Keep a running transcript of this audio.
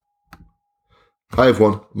Hi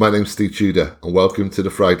everyone, my name's Steve Tudor and welcome to The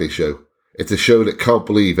Friday Show. It's a show that can't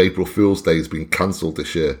believe April Fool's Day has been cancelled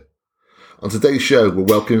this year. On today's show, we're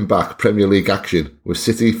welcoming back Premier League action with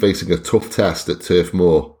City facing a tough test at Turf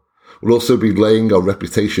Moor. We'll also be laying our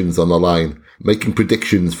reputations on the line, making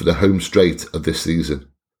predictions for the home straight of this season.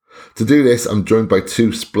 To do this, I'm joined by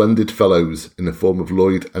two splendid fellows in the form of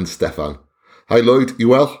Lloyd and Stefan. Hi Lloyd, you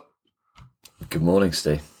well? Good morning,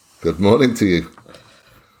 Steve. Good morning to you.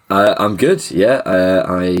 I'm good, yeah.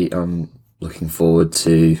 I am looking forward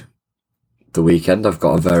to the weekend. I've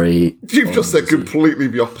got a very... You've just said completely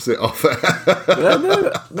the opposite offer.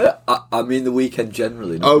 No, I mean the weekend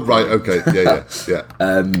generally. Oh, right, okay, yeah.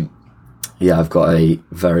 Yeah, I've got a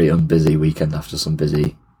very unbusy weekend after some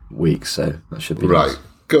busy weeks, so that should be right.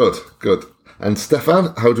 Nice. Good. And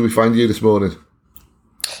Stefan, how do we find you this morning?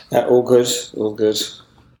 All good.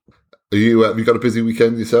 Have you got a busy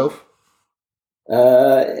weekend yourself?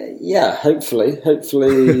 Yeah, hopefully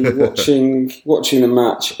watching the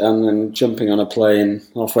match and then jumping on a plane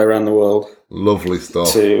halfway around the world. Lovely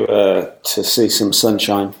stuff. To see some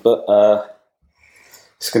sunshine, but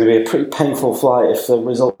it's going to be a pretty painful flight if the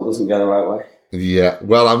result doesn't go the right way. Yeah,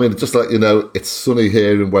 well, I mean, just to let you know, it's sunny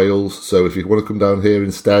here in Wales, so if you want to come down here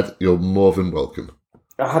instead, you're more than welcome.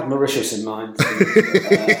 I had Mauritius in mind.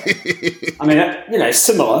 I mean,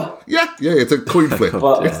 similar. Yeah, it's a coin flip.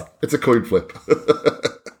 It's a coin flip.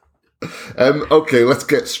 Okay, let's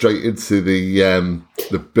get straight into the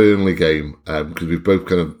Burnley game because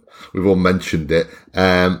we've all mentioned it.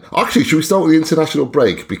 Actually, should we start with the international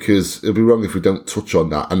break, because it'll be wrong if we don't touch on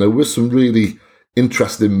that. And there were some really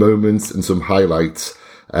interesting moments and some highlights,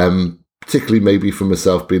 particularly maybe for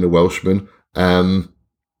myself being a Welshman.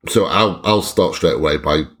 So I'll start straight away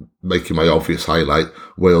by making my obvious highlight: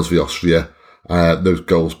 Wales v Austria. Those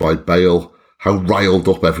goals by Bale. How riled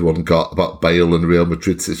up everyone got about Bale and the Real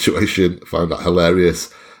Madrid situation. I found that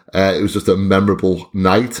hilarious. It was just a memorable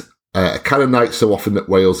night. A kind of night so often that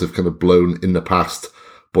Wales have kind of blown in the past,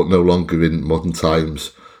 but no longer in modern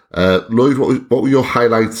times. Lloyd, what were your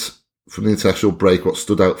highlights from the international break? What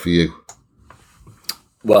stood out for you?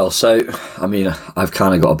 Well, so, I mean, I've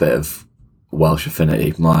kind of got a bit of Welsh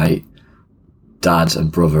affinity. My dad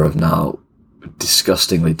and brother have now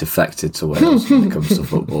disgustingly defected to Wales when it comes to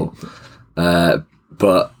football.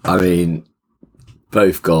 But I mean,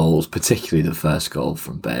 both goals, particularly the first goal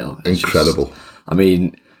from Bale, incredible.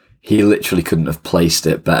 He literally couldn't have placed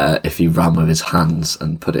it better if he ran with his hands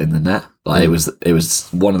and put it in the net. Like it was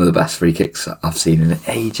one of the best free kicks I've seen in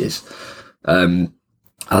ages. I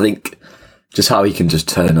think just how he can just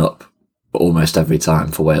turn up almost every time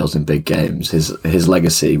for Wales in big games. His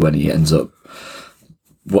legacy when he ends up,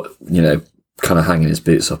 kind of hanging his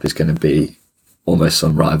boots up, is going to be almost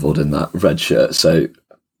unrivaled in that red shirt. So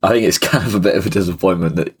I think it's kind of a bit of a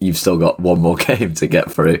disappointment that you've still got one more game to get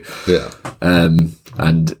through. Yeah.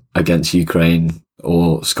 And against Ukraine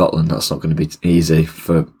or Scotland, that's not going to be easy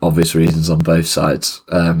for obvious reasons on both sides.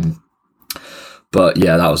 But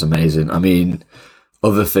yeah, that was amazing. I mean,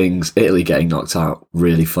 other things, Italy getting knocked out,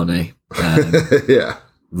 really funny. Yeah.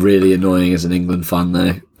 Really annoying as an England fan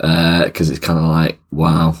though, because it's kind of like,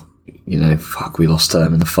 wow, we lost to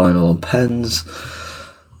them in the final on pens.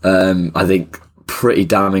 I think pretty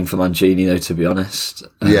damning for Mancini though, to be honest.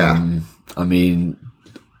 Yeah. I mean,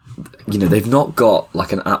 they've not got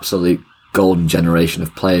like an absolute golden generation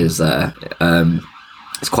of players there.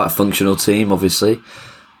 It's quite a functional team, obviously,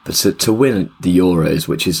 but to win the Euros,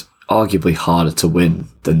 which is arguably harder to win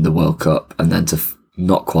than the World Cup, and then to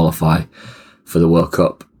not qualify for the World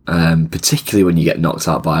Cup, particularly when you get knocked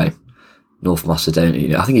out by North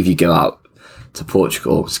Macedonia. I think if you go out to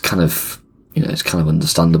Portugal, it's kind of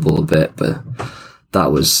understandable a bit, but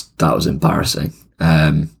that was embarrassing.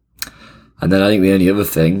 And then I think the only other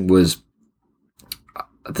thing was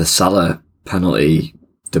the Salah penalty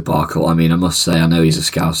debacle. I mean, I must say, I know he's a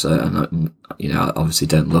Scouser, and I obviously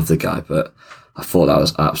don't love the guy, but I thought that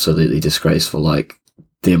was absolutely disgraceful. Like,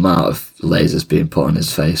 the amount of lasers being put on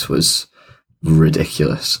his face was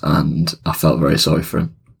ridiculous, and I felt very sorry for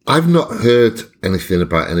him. I've not heard anything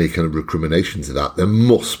about any kind of recrimination to that. There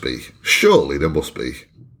must be. Surely there must be.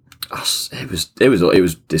 It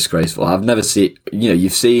was disgraceful. I've never seen.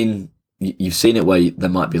 You've seen it where there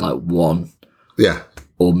might be like one, yeah,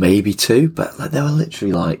 or maybe two, but like there were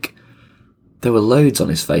literally like there were loads on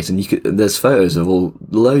his face, and there's photos of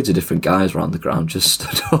loads of different guys around the ground just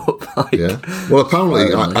stood up. Like, yeah. Well,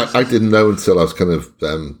 apparently, I didn't know until I was kind of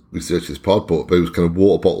researching this pod, but there was kind of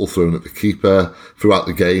water bottle thrown at the keeper throughout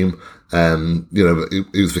the game.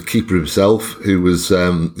 It was the keeper himself who was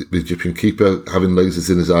the Egyptian keeper having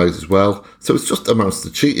lasers in his eyes as well. So it's just amounts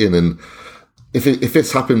to cheating, and if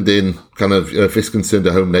it's happened in kind of, if it's concerned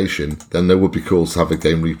a home nation, then there would be calls to have a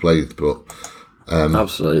game replayed. But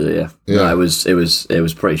absolutely, yeah. No, it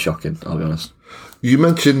was pretty shocking. I'll be honest. You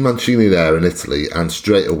mentioned Mancini there in Italy, and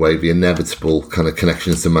straight away the inevitable kind of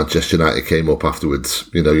connections to Manchester United came up afterwards.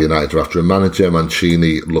 United are after a manager.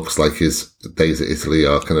 Mancini looks like his days at Italy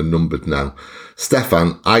are kind of numbered now.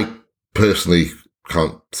 Stefan, I personally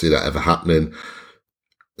can't see that ever happening.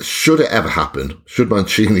 Should it ever happen, should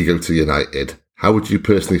Mancini go to United, how would you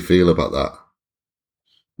personally feel about that?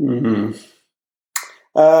 Mm-hmm.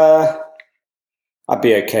 I'd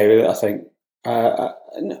be okay with it, I think.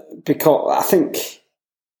 Because I think,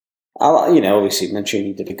 obviously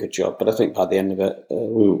Mancini did a good job, but I think by the end of it,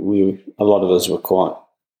 a lot of us were quite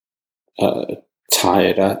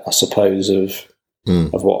tired, I suppose, of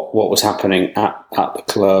what was happening at the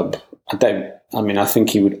club. I think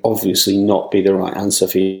he would obviously not be the right answer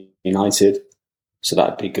for United, so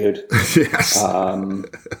that'd be good. Yes. I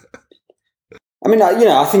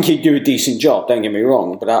think he'd do a decent job, don't get me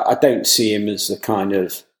wrong, but I don't see him as the kind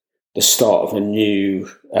of the start of a new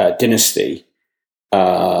dynasty,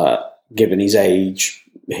 given his age,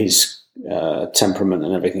 his temperament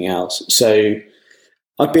and everything else. So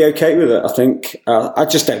I'd be okay with it, I think. I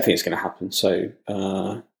just don't think it's going to happen. So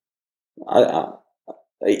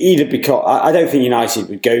either because I don't think United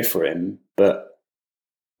would go for him, but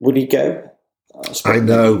would he go? I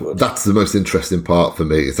know, that's the most interesting part for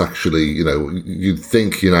me. It's actually, you'd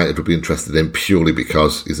think United would be interested in purely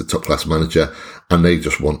because he's a top-class manager and they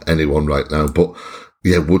just want anyone right now. But,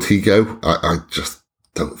 yeah, would he go? I just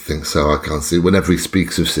don't think so. I can't see. Whenever he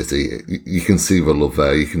speaks of City, you can see the love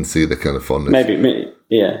there. You can see the kind of fondness. Maybe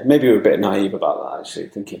we're a bit naive about that, actually,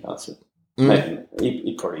 thinking about it. Maybe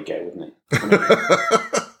he'd probably go, wouldn't he?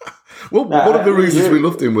 Well, one of the reasons we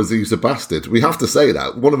loved him was he was a bastard. We have to say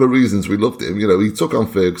that. One of the reasons we loved him, he took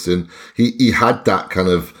on Ferguson. He had that kind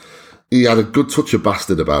of, he had a good touch of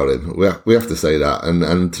bastard about him. We have to say that.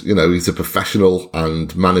 And he's a professional,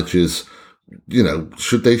 and managers,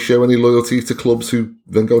 should they show any loyalty to clubs who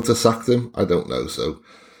then go to sack them? I don't know. So,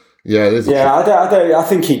 yeah, it is. Yeah, I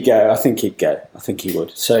think he'd go. I think he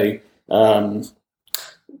would. So, I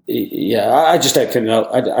just don't think,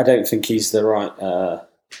 I don't think he's the right,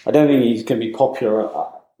 I don't think he's going to be popular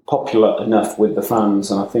enough with the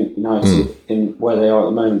fans, and I think United, in where they are at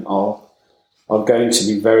the moment, are going to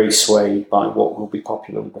be very swayed by what will be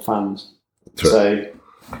popular with the fans. True. So,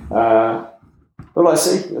 but let's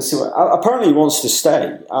see. Apparently, he wants to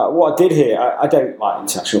stay. What I did hear, I don't like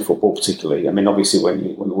international football particularly. I mean, obviously, when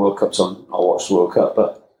the World Cup's on, I'll watch the World Cup.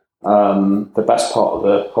 But the best part of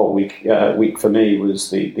the whole week for me was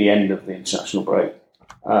the end of the international break.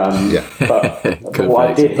 But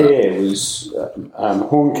what I did hear was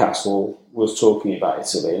Horncastle was talking about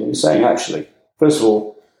Italy, and he was saying, actually, first of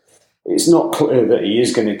all, it's not clear that he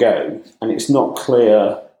is going to go, and it's not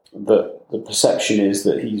clear that the perception is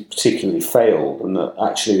that he's particularly failed, and that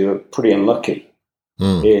actually they were pretty unlucky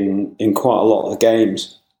in quite a lot of the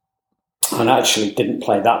games, and actually didn't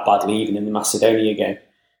play that badly even in the Macedonia game.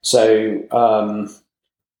 So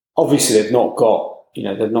obviously they've not got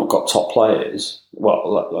top players,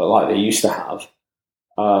 like they used to have.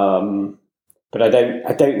 But I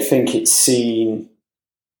don't think it's seen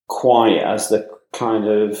quite as the kind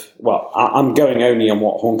of, I'm going only on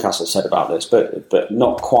what Horncastle said about this, but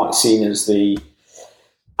not quite seen as the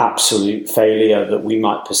absolute failure that we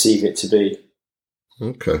might perceive it to be.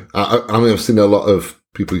 Okay. I've seen a lot of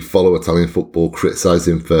people who follow Italian football criticise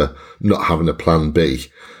him for not having a plan B.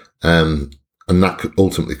 And that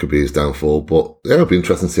ultimately could be his downfall. But yeah, it'll be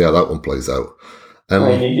interesting to see how that one plays out.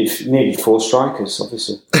 He needed 4 strikers,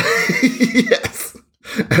 obviously. Yes.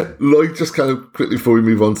 Lloyd, just kind of quickly before we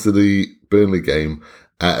move on to the Burnley game,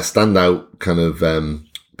 a standout kind of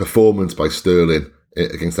performance by Sterling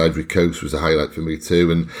against Ivory Coast was a highlight for me too.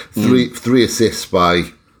 And three assists by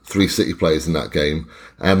 3 City players in that game.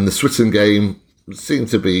 The Switzerland game seemed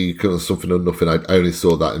to be kind of something or nothing. I only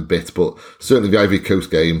saw that in bits, but certainly the Ivory Coast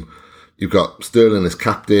game, you've got Sterling as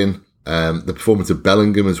captain, the performance of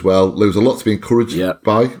Bellingham as well. There was a lot to be encouraged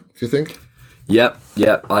by, do you think? Yep.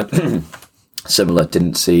 Similar,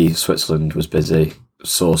 didn't see Switzerland was busy,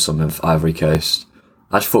 saw some of Ivory Coast.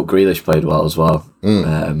 I just thought Grealish played well as well.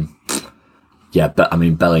 But I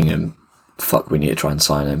mean, Bellingham, we need to try and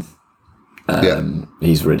sign him.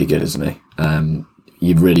 He's really good, isn't he?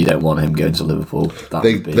 You really don't want him going to Liverpool.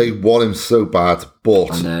 They want him so bad,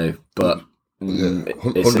 but... I know, but...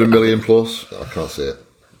 100 million plus? I can't see it.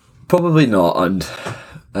 Probably not,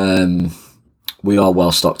 and we are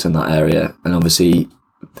well stocked in that area, and obviously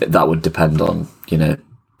that would depend on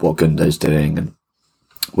what Gundo's doing and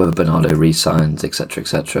whether Bernardo re-signs, etc.,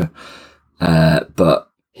 etc.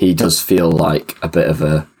 but he does feel like a bit of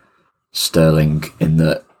a Sterling in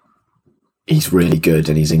that he's really good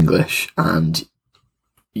and he's English, and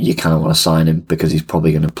you kind of want to sign him because he's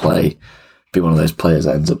probably going to be one of those players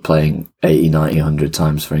that ends up playing 80, 90, 100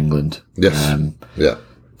 times for England. Yes. Yeah.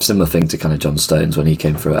 Similar thing to kind of John Stones when he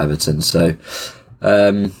came through at Everton. So,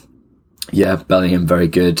 Bellingham, very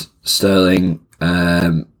good. Sterling,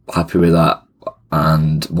 happy with that,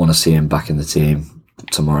 and want to see him back in the team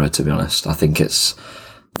tomorrow, to be honest. I think it's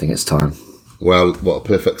time. Well, what a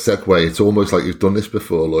perfect segue. It's almost like you've done this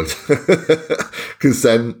before, Lloyd. Because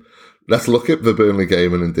then let's look at the Burnley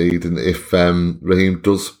game, and indeed, and if Raheem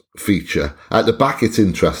does feature. At the back, it's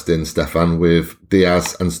interesting, Stefan, with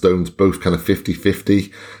Diaz and Stones both kind of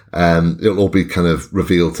 50-50. It'll all be kind of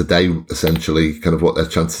revealed today, essentially, kind of what their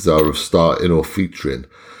chances are of starting or featuring.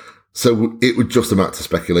 So it would just amount to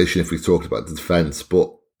speculation if we talked about the defence.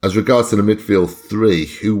 But as regards to the midfield three,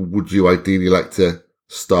 who would you ideally like to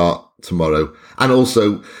start tomorrow? And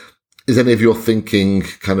also, is any of your thinking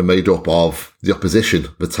kind of made up of the opposition,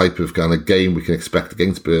 the type of kind of game we can expect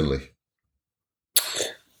against Burnley?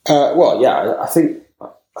 I think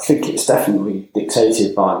it's definitely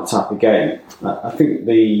dictated by the type of game. I think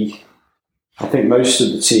most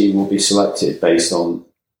of the team will be selected based on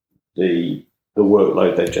the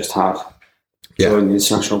workload they've just had during the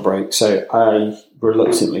international break. So I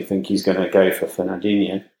reluctantly think he's going to go for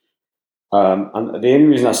Fernandinho. And the only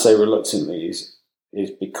reason I say reluctantly is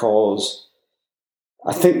because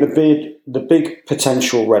I think the big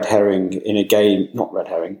potential red herring in a game, not red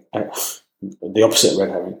herring, the opposite red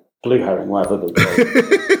herring, blue herring, whatever the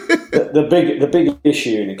big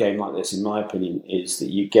issue in a game like this, in my opinion, is that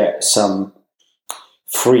you get some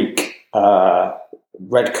freak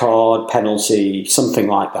red card, penalty, something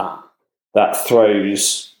like that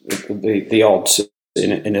throws the odds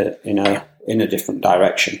in a different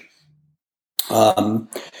direction from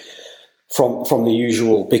the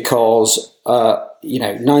usual, because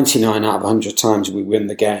 99 out of 100 times we win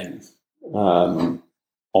the game on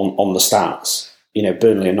the stats.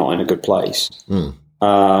 Burnley are not in a good place.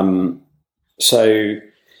 So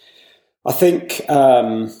I think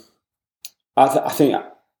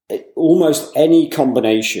almost any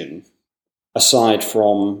combination aside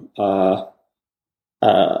from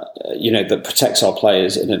that protects our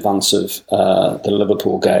players in advance of the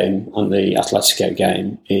Liverpool game and the Atletico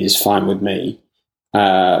game is fine with me.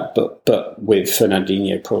 But with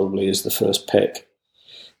Fernandinho probably as the first pick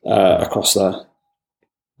across there.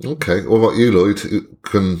 Okay. What about you, Lloyd?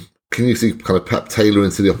 Can you see kind of Pep Taylor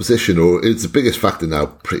into the opposition, or is the biggest factor now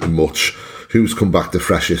pretty much who's come back the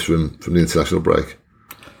freshest from the international break?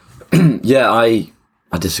 Yeah, I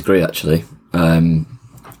disagree actually.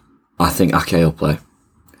 I think Ake will play.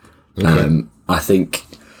 Okay. I think,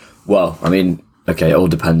 it all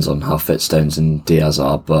depends on how fit Stones and Diaz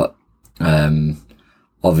are, but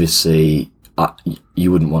obviously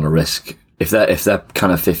you wouldn't want to risk, if they're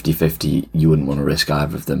kind of 50-50, you wouldn't want to risk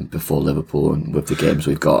either of them before Liverpool and with the games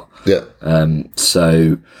we've got. Yeah.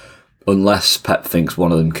 So unless Pep thinks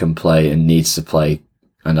one of them can play and needs to play,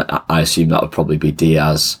 and I assume that would probably be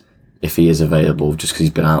Diaz if he is available, just because he's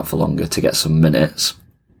been out for longer, to get some minutes,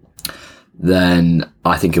 then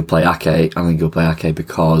I think he'll play Ake. I think he'll play Ake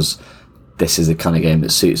because this is the kind of game that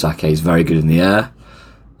suits Ake. He's very good in the air.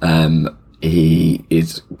 He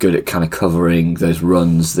is good at kind of covering those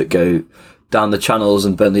runs that go down the channels,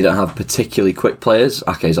 and Burnley don't have particularly quick players.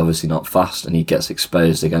 Ake is obviously not fast, and he gets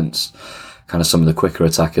exposed against kind of some of the quicker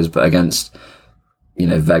attackers, but against,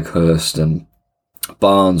 Weghorst and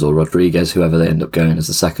Barnes or Rodriguez, whoever they end up going as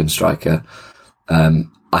the second striker,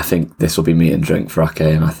 I think this will be meat and drink for Ake,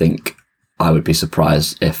 and I think I would be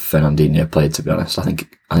surprised if Fernandinho played, to be honest. I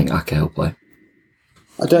think Ake will play.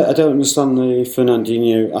 I don't understand the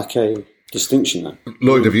Fernandinho-Ake distinction then.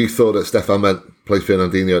 Lloyd, have you thought that Stefan meant play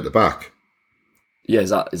Fernandinho at the back? Yeah, is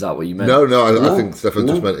that what you meant? No, I think Stefan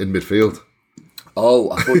just meant in midfield.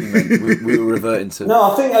 Oh, I thought you meant we were reverting to...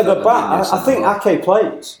 No, I think at the back, I think Ake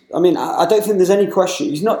plays. I mean, I don't think there's any question.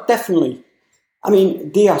 He's not definitely... I mean,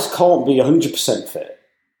 Diaz can't be 100% fit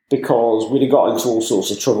because we'd have got into all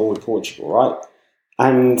sorts of trouble with Portugal, right?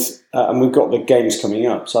 And we've got the games coming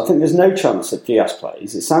up. So I think there's no chance that Diaz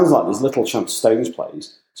plays. It sounds like there's little chance Stones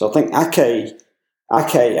plays. So I think Ake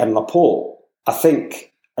and Laporte, I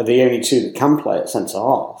think, are the only two that can play at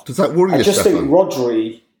centre-half. Does that worry you, I just Stefan? think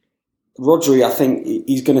Rodri, I think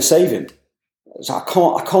he's going to save him. So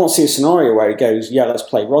I can't see a scenario where he goes, yeah, let's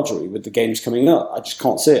play Rodri with the games coming up. I just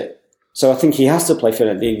can't see it. So I think he has to play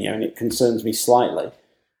Fernandinho, and it concerns me slightly.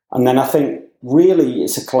 And then I think really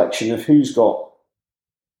it's a collection of who's got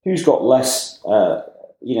less,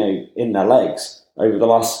 in their legs. over the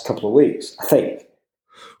last couple of weeks, I think.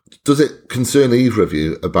 Does it concern either of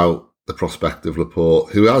you about the prospect of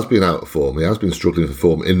Laporte, who has been out of form? He has been struggling for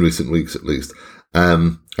form in recent weeks, at least.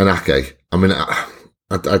 And Ake. I mean, I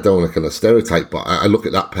don't want to kind of stereotype, but I look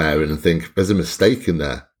at that pairing and think there's a mistake in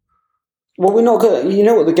there. Well, we're not going. You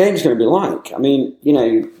know what the game's going to be like. I mean,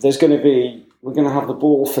 we're going to have the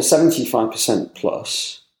ball for 75%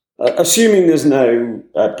 plus, assuming there's no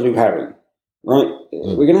blue herring, right?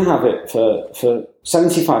 We're going to have it for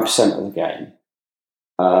 75% of the game.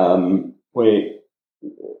 Where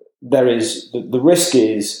there is the risk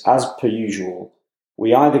is, as per usual,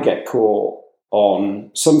 we either get caught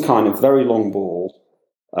on some kind of very long ball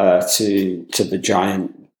to the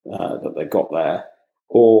giant that they've got there,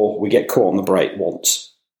 or we get caught on the break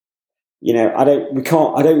once. I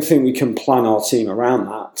don't think we can plan our team around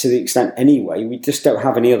that to the extent anyway. We just don't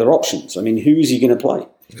have any other options. I mean, who is he going to play?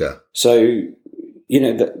 Yeah. So, we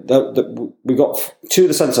got two of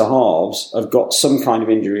the centre halves have got some kind of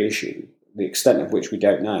injury issue, the extent of which we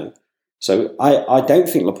don't know. So I don't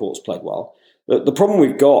think Laporte's played well. But the problem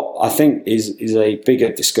we've got, I think, is a bigger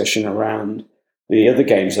discussion around the other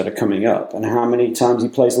games that are coming up and how many times he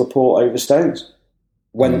plays Laporte over Stones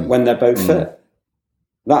when they're both fit.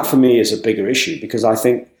 That for me is a bigger issue because I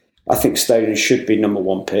think Stones should be number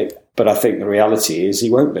one pick, but I think the reality is he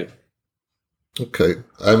won't be. Okay.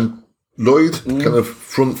 Lloyd, kind of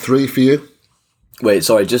front three for you? Wait,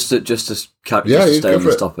 sorry, just to stay on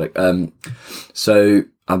this topic. So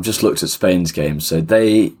I've just looked at Spain's games. So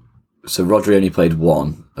Rodri only played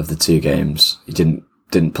one of the two games. He didn't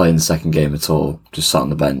play in the second game at all. Just sat on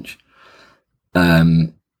the bench.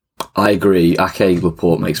 I agree. Ake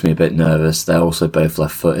Laporte makes me a bit nervous. They're also both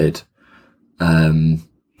left-footed.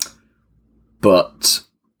 But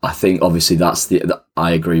I think obviously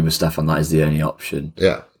I agree with Stefan. That is the only option.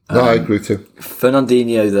 Yeah. No, I agree too.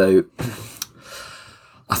 Fernandinho, though,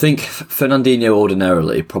 I think Fernandinho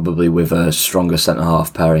ordinarily, probably with a stronger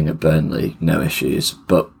centre-half pairing at Burnley, no issues.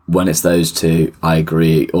 But when it's those two, I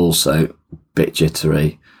agree, also a bit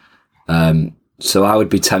jittery. So I would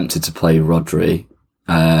be tempted to play Rodri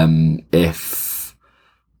if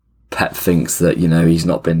Pep thinks that,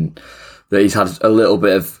 he's had a little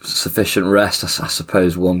bit of sufficient rest. I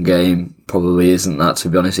suppose one game probably isn't that, to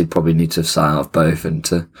be honest. He'd probably need to have sat out of both, and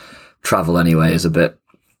to travel anyway is a bit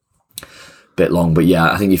long. But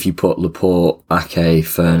yeah, I think if you put Laporte, Ake,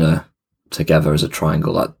 Ferner together as a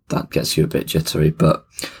triangle, that gets you a bit jittery. But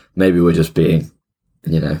maybe we're just being,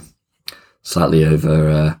 slightly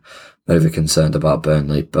over concerned about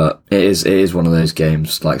Burnley. But it is one of those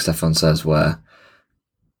games, like Stefan says, where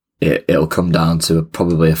it'll come down to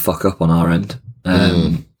probably a fuck up on our end.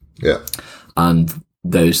 Yeah. And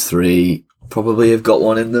those three probably have got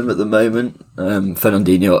one in them at the moment.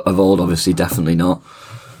 Fernandinho of old, obviously, definitely not.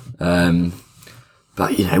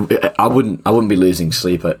 But I wouldn't be losing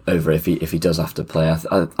sleep over if he does have to play.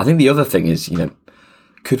 I think the other thing is,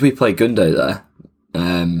 could we play Gundo there?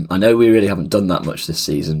 I know we really haven't done that much this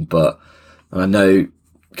season, but I know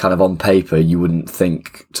kind of on paper you wouldn't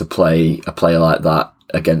think to play a player like that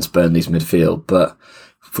against Burnley's midfield. But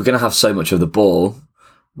if we're going to have so much of the ball,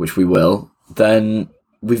 which we will, then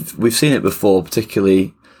we've seen it before,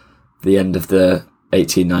 particularly the end of the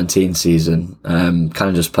 18-19 season, kind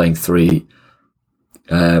of just playing three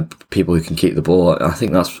people who can keep the ball. I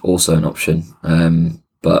think that's also an option.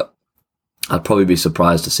 But I'd probably be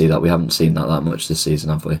surprised to see that. We haven't seen that much this season,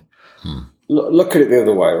 have we? Look at it the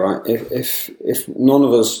other way, right? If none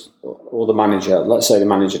of us or the manager, let's say the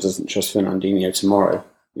manager doesn't trust Fernandinho tomorrow,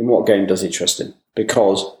 in what game does he trust him?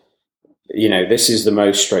 Because, this is the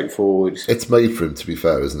most straightforward. It's made for him, to be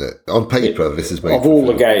fair, isn't it? On paper, this is made of all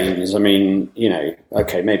the games. I mean,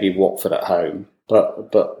 okay, maybe Watford at home,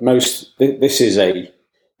 but this is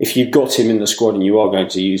if you've got him in the squad and you are going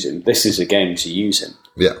to use him, this is a game to use him.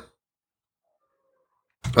 Yeah.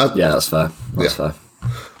 Yeah, that's fair. That's fair.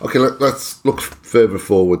 Okay, let's look further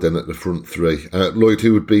forward then at the front three. Lloyd,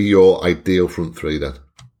 who would be your ideal front three then?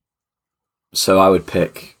 So I would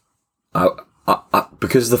pick,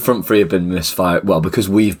 because the front three have been misfiring, because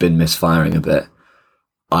we've been misfiring a bit,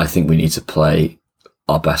 I think we need to play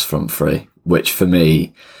our best front three, which for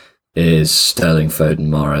me is Sterling, Foden,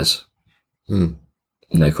 Mahrez.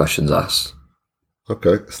 No questions asked.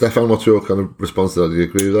 Okay. Stefan, what's your kind of response to that? Do you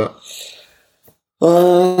agree with that?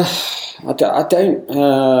 I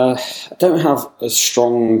don't have as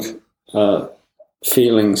strong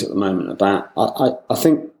feelings at the moment about. I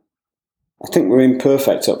think we're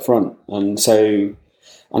imperfect up front, and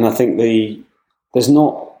I think there's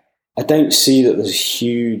not. I don't see that there's a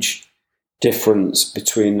huge difference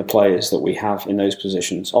between the players that we have in those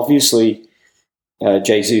positions. Obviously,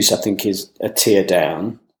 Jesus, I think, is a tier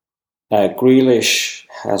down. Grealish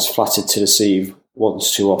has flattered to deceive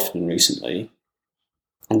once too often recently.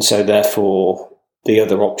 And so, therefore, the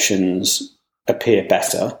other options appear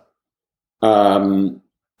better.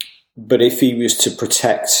 But if he was to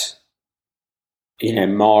protect,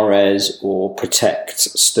 Mahrez or protect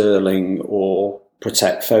Sterling or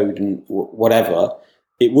protect Foden, whatever,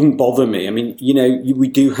 it wouldn't bother me. I mean, we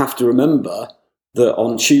do have to remember that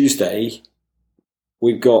on Tuesday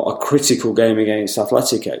we've got a critical game against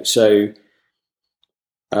Atletico. So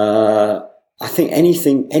I think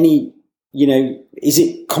is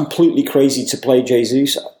it completely crazy to play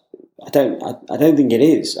Jesus? I don't think it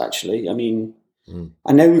is, actually. I mean,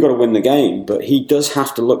 I know we've got to win the game, but he does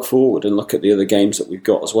have to look forward and look at the other games that we've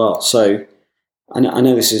got as well. So I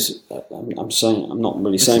know this is, I'm not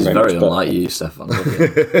really saying very much. Very unlike you, Stefan.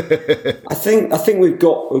 I think we've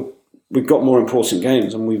got more important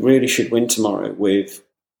games, and we really should win tomorrow. With,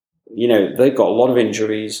 they've got a lot of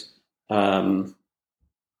injuries.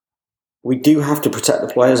 We do have to protect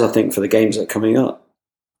the players, I think, for the games that are coming up.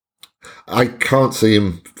 I can't see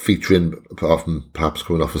him featuring, apart from perhaps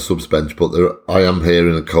coming off a subs bench, but I am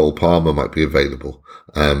hearing that Cole Palmer might be available.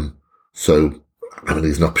 So, I mean,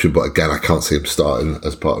 he's an option, but again, I can't see him starting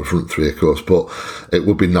as part of the front three, of course. But it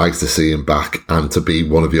would be nice to see him back and to be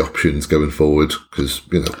one of the options going forward, because,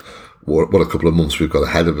 what a couple of months we've got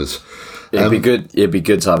ahead of us. It'd be good. It'd be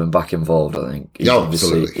good to have him back involved. I think.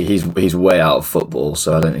 Absolutely. He's way out of football,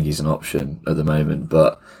 so I don't think he's an option at the moment.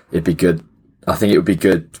 But it'd be good. I think it would be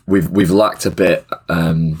good. We've lacked a bit.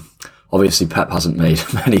 Obviously, Pep hasn't made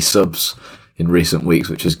many subs in recent weeks,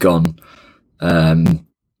 which has been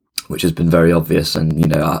very obvious.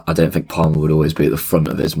 And I don't think Palmer would always be at the front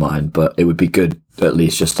of his mind, but it would be good at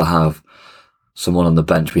least just to have someone on the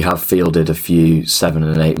bench. We have fielded a few 7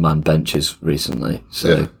 and 8 man benches recently,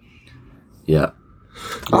 so yeah.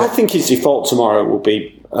 I think his default tomorrow will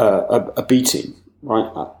be a B team,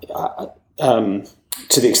 right?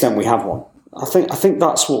 To the extent we have one. I think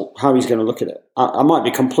that's how he's going to look at it. I might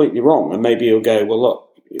be completely wrong, and maybe he'll go, well, look,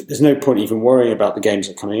 there's no point even worrying about the games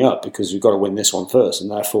that are coming up because we've got to win this one first,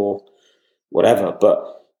 and therefore, whatever.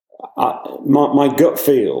 But my gut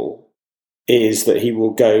feel is that he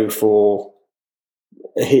will go for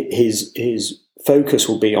his focus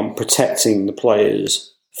will be on protecting the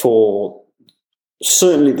players for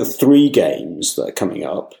certainly the 3 games that are coming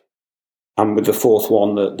up, and with the 4th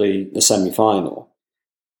one, the semi-final.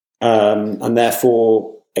 And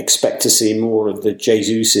therefore expect to see more of the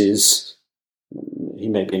Jesuses. He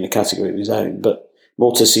may be in a category of his own, but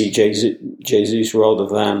more to see Jesus rather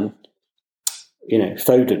than,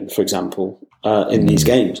 Foden, for example, in these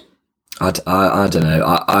games. I don't know.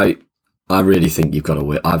 I really think you've got to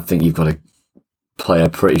win. I think you've got to play a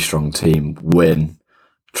pretty strong team, win,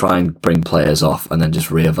 try and bring players off, and then just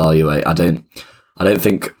reevaluate. I don't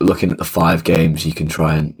think looking at the 5 games you can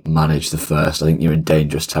try and manage the first. I think you're in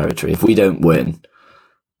dangerous territory. If we don't win,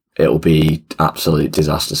 it'll be absolute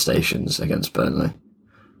disaster stations against Burnley.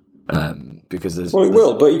 Because it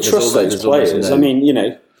will, but he trusts those players. I mean,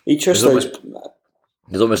 he trusts those.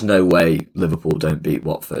 There's almost no way Liverpool don't beat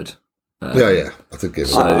Watford. I think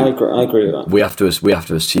I agree with that. We have to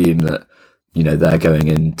assume that they're going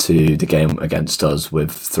into the game against us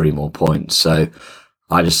with 3 more points. So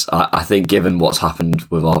I think given what's happened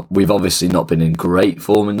we've obviously not been in great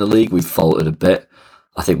form in the league. We've faltered a bit.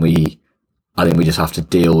 I think we just have to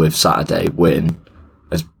deal with Saturday, win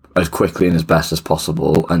as quickly and as best as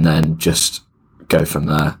possible, and then just go from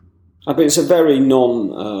there. I mean, it's a very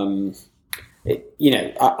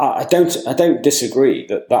I don't disagree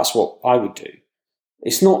that that's what I would do.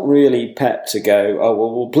 It's not really Pep to go, oh,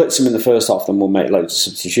 well, we'll blitz them in the first half, then we'll make loads of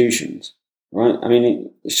substitutions, right? I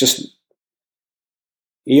mean, it's just,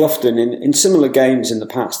 he often, in similar games in the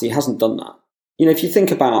past, he hasn't done that. If you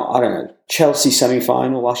think about, I don't know, Chelsea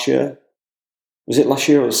semi-final last year, was it last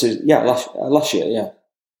year or last year, yeah.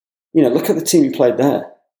 Look at the team he played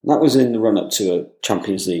there. That was in the run-up to a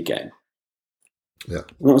Champions League game. Yeah.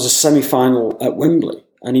 And that was a semi-final at Wembley,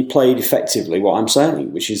 and he played effectively what I'm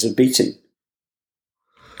saying, which is a beating.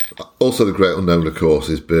 Also, the great unknown, of course,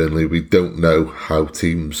 is Burnley. We don't know how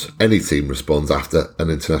any team responds after an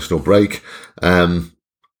international break. And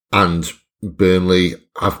Burnley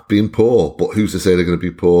have been poor, but who's to say they're going to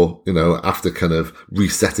be poor, after kind of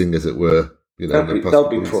resetting, as it were. They'll be poor.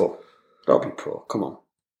 They'll be poor. Come on.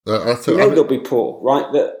 They'll be poor, right?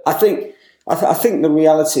 I think the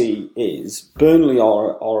reality is Burnley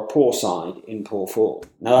are a poor side in poor form.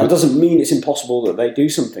 Now, that doesn't mean it's impossible that they do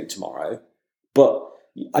something tomorrow, but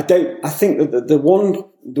I think that the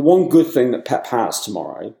one good thing that Pep has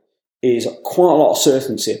tomorrow is quite a lot of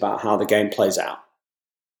certainty about how the game plays out.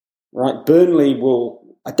 right? Burnley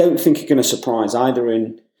I don't think are going to surprise either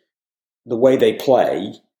in the way they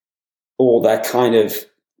play or their kind of,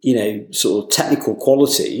 sort of technical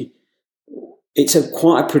quality. It's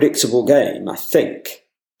quite a predictable game, I think.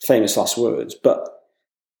 Famous last words. But,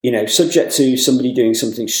 subject to somebody doing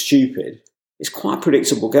something stupid, it's quite a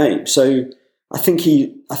predictable game. So I think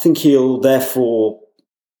he'll therefore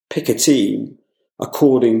pick a team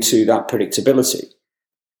according to that predictability.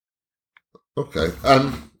 Okay.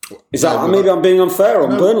 Is that maybe I'm being unfair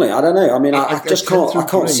on Burnley? I don't know. I mean, I just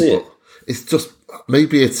can't see it. It's just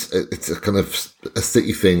maybe it's a kind of a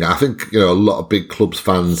City thing. I think a lot of big clubs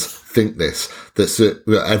fans think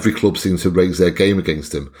that every club seems to raise their game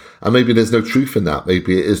against him, and maybe there's no truth in that.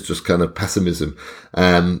 Maybe it is just kind of pessimism.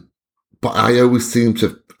 But I always tend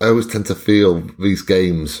to feel these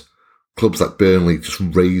games, clubs like Burnley just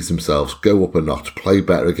raise themselves, go up a notch, play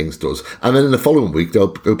better against us, and then in the following week they'll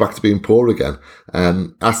go back to being poor again.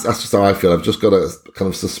 That's just how I feel. I've just got a kind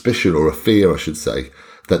of suspicion, or a fear, I should say,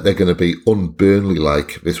 that they're going to be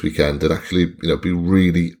un-Burnley-like this weekend and actually, be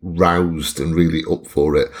really roused and really up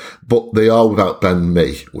for it. But they are without Ben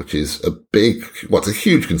Mee, which is a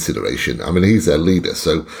huge consideration. I mean, he's their leader,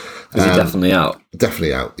 so is he definitely out?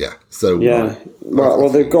 Definitely out, yeah. So yeah, well,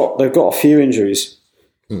 they've got a few injuries.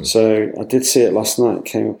 So I did see it last night. It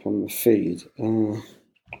came up on the feed.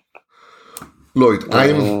 Lloyd,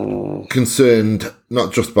 I'm concerned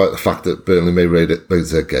not just about the fact that Burnley may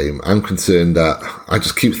raise their game. I'm concerned that I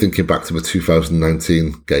just keep thinking back to the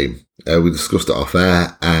 2019 game. We discussed it off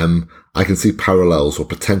air. I can see parallels or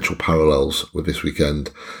potential parallels with this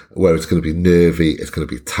weekend, where it's going to be nervy, it's going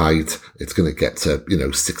to be tight, it's going to get to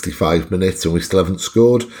 65 minutes and we still haven't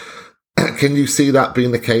scored. Can you see that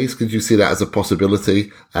being the case? Could you see that as a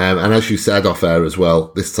possibility? And as you said off air as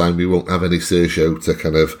well, this time we won't have any Sergio to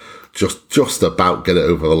kind of just about get it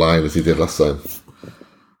over the line as he did last time.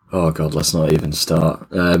 Oh God, let's not even start.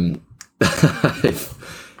 If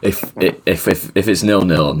it's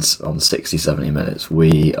 0-0 on 60, 70 minutes,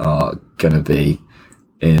 we are going to be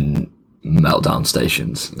in meltdown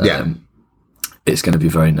stations. It's going to be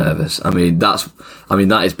very nervous. I mean,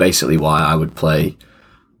 that is basically why I would play,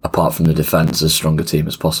 apart from the defence, as strong a team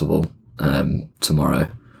as possible tomorrow.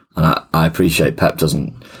 And I appreciate Pep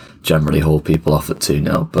doesn't generally haul people off at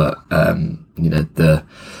 2-0, but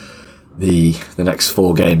the next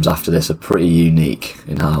 4 games after this are pretty unique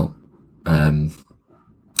in how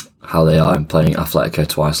they are in playing Atletico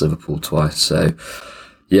twice, Liverpool twice. So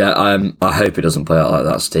yeah, I hope it doesn't play out like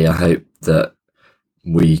that, Steve. I hope that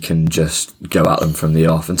we can just go at them from the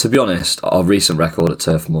off. And to be honest, our recent record at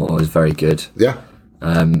Turf Moor is very good. Yeah.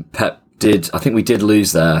 I think we did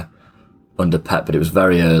lose there under Pep, but it was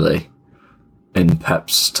very early in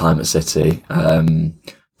Pep's time at City.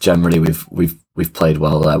 Generally, we've played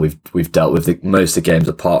well there. We've dealt with most of the games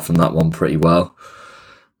apart from that one pretty well.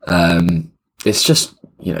 It's just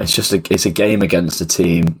it's a game against a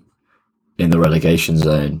team in the relegation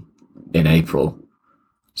zone in April.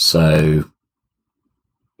 So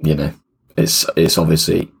it's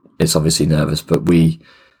obviously nervous, but we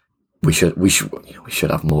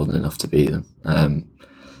should have more than enough to beat them.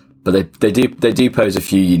 But they do pose a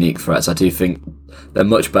few unique threats. I do think they're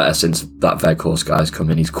much better since that Weghorst guy's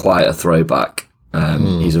come in. He's quite a throwback.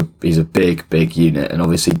 He's a big unit, and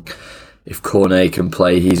obviously, if Cornet can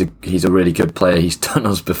play, he's a really good player. He's done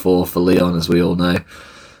us before for Lyon, as we all know.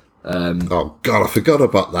 Oh God, I forgot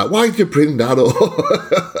about that. Why did you bring that up?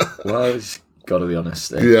 Well, it's got to be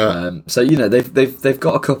honest. Yeah. So they've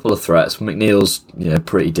got a couple of threats. McNeil's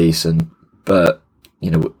pretty decent, but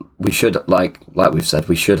we should, like we've said,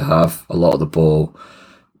 we should have a lot of the ball.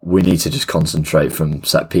 We need to just concentrate from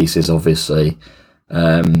set pieces, obviously,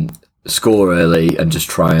 score early, and just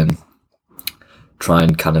try and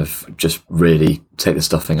kind of just really take the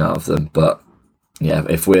stuffing out of them. But yeah,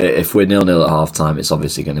 if we're 0-0 at half time, it's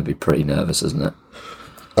obviously going to be pretty nervous, isn't it?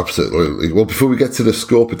 Absolutely. Well, before we get to the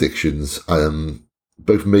score predictions,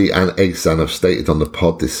 both me and Asan have stated on the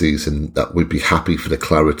pod this season that we'd be happy for the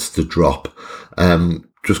Clarets to drop.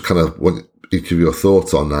 Just kind of want each of your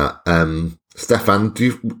thoughts on that. Stefan,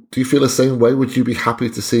 do you feel the same way? Would you be happy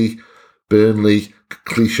to see Burnley,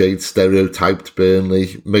 cliched, stereotyped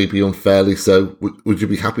Burnley, maybe unfairly so? Would you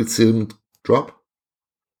be happy to see them drop?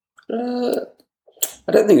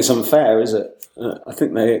 I don't think it's unfair, is it? I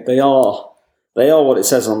think they are what it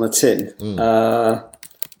says on the tin.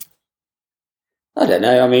 I don't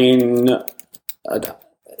know. I mean, I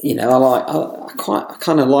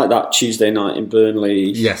kind of like that Tuesday night in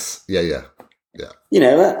Burnley. Yes, yeah.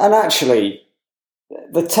 And actually,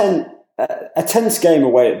 a tense game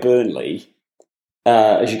away at Burnley,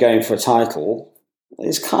 as you're going for a title,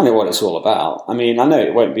 it's kind of what it's all about. I mean, I know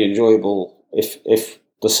it won't be enjoyable if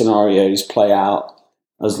the scenarios play out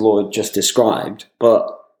as Lloyd just described, but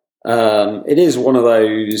it is one of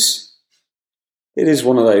those. It is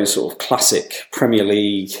one of those sort of classic Premier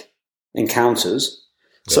League encounters.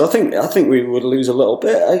 So I think we would lose a little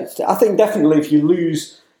bit. I think definitely if you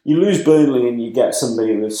lose Burnley and you get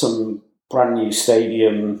somebody with some brand new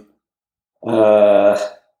stadium, sort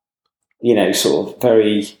of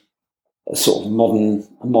very sort of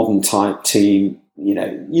modern type team,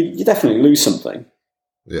 you definitely lose something.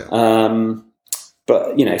 Yeah.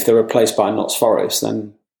 But if they're replaced by Notts Forest,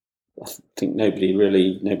 then I think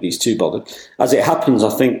nobody's too bothered. As it happens, I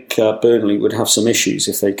think Burnley would have some issues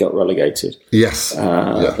if they got relegated. Yes,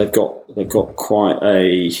 they've got quite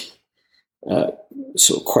a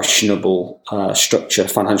sort of questionable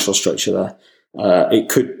financial structure there. It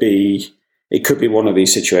could be one of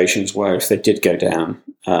these situations where if they did go down,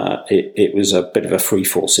 it was a bit of a free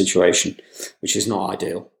fall situation, which is not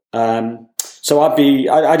ideal. So I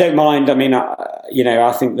don't mind. I mean,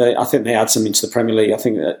 I think they add something to the Premier League. I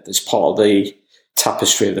think that it's part of the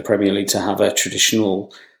tapestry of the Premier League to have a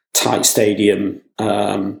traditional tight stadium.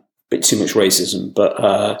 Bit too much racism, but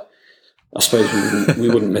I suppose we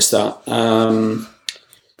wouldn't miss that.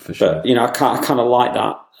 For sure. But I kind of like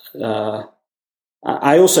that.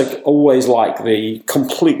 I also always like the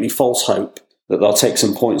completely false hope that they'll take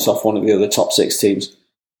some points off one of the other top 6 teams,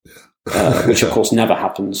 which of course never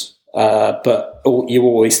happens. But you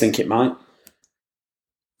always think it might.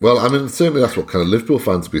 Well, I mean, certainly that's what kind of Liverpool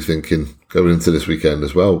fans will be thinking going into this weekend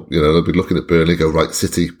as well. They'll be looking at Burnley, go, right,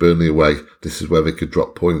 City, Burnley away. This is where they could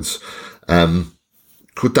drop points.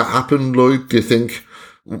 Could that happen, Lloyd, do you think?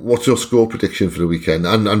 What's your score prediction for the weekend?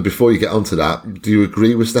 And before you get onto that, do you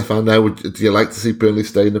agree with Stefan now? Do you like to see Burnley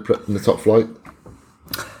stay in the top flight?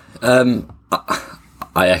 I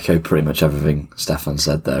echo pretty much everything Stefan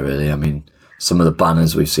said there, really. I mean, some of the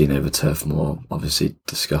banners we've seen over Turf Moor, obviously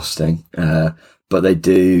disgusting. But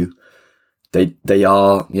they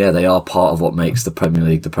are part of what makes the Premier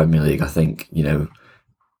League the Premier League. I think, a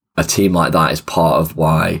team like that is part of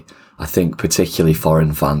why I think particularly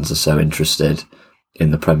foreign fans are so interested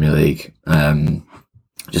in the Premier League.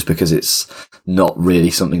 Just because it's not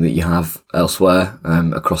really something that you have elsewhere,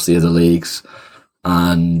 across the other leagues.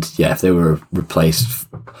 And yeah, if they were replaced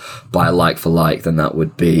by a like for like, then that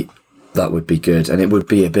would be good. And it would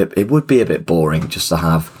be a bit boring just to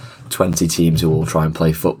have 20 teams who all try and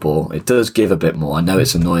play football. It does give a bit more. I know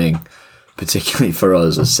it's annoying, particularly for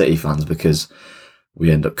us as City fans, because we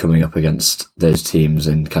end up coming up against those teams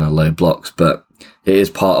in kind of low blocks, but it is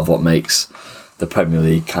part of what makes the Premier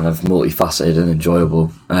League kind of multifaceted and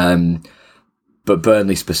enjoyable. But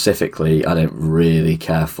Burnley specifically, I don't really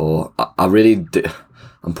care for. I really do.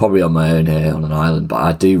 I'm probably on my own here on an island, but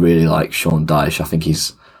I do really like Sean Dyche. I think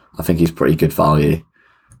he's pretty good value.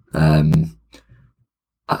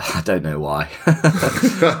 I don't know why.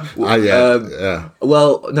 Yeah.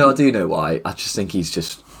 Well, no, I do know why. I just think he's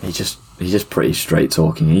just pretty straight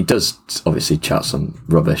talking. He does obviously chat some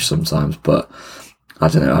rubbish sometimes, but I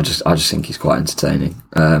don't know. I just think he's quite entertaining,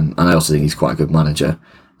 and I also think he's quite a good manager.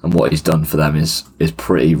 And what he's done for them is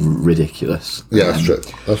pretty ridiculous. Yeah,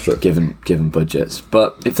 that's true. Given budgets,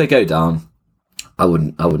 but if they go down, I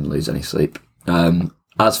wouldn't lose any sleep.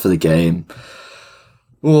 As for the game,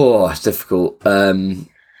 it's difficult. I'm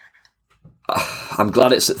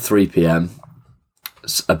glad it's at 3 p.m.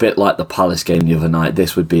 It's a bit like the Palace game the other night.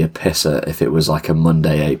 This would be a pisser if it was like a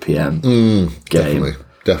Monday 8 p.m. game.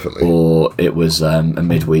 Definitely. Or it was a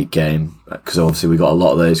midweek game, because obviously we got a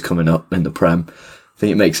lot of those coming up in the Prem. I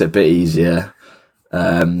think it makes it a bit easier.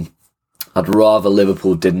 I'd rather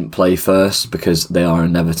Liverpool didn't play first, because they are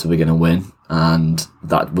inevitably going to win, and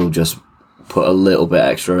that will just put a little bit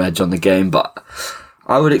extra edge on the game. But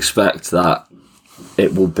I would expect that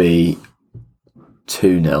it will be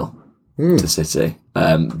 2-0 to City.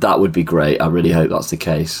 That would be great. I really hope that's the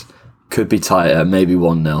case. Could be tighter, maybe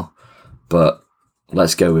 1-0, but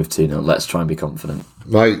let's go with 2-0. Let's try and be confident.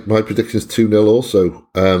 My prediction is 2-0 also.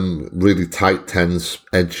 Really tight, tense,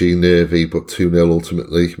 edgy, nervy, but 2-0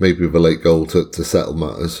 ultimately. Maybe with a late goal to settle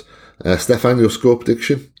matters. Stefan, your score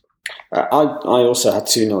prediction? I also had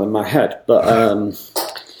 2-0 in my head, but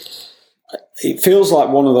it feels like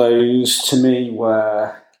one of those to me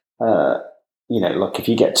where, look, if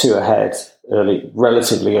you get 2 ahead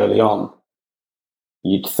relatively early on,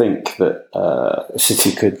 you'd think that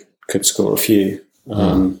City could score a few.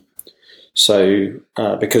 Because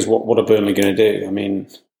what are Burnley going to do? I mean,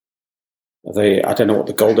 I don't know what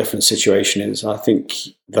the goal difference situation is. I think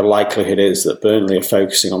the likelihood is that Burnley are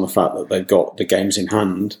focusing on the fact that they've got the games in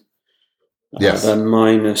hand. Yes. They're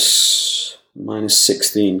minus minus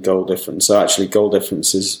 16 goal difference. So actually goal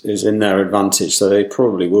difference is in their advantage. So they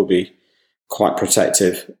probably will be quite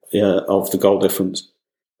protective of the goal difference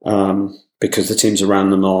because the teams around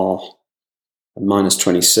them are minus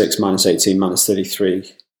 26, minus 18, minus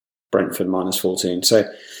 33, Brentford minus 14. So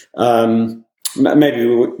maybe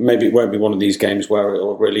it won't be one of these games where it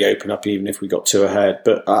will really open up even if we got 2 ahead.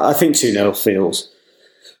 But I think 2-0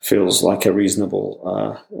 feels like a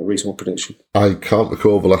reasonable prediction. I can't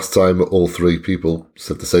recall the last time all 3 people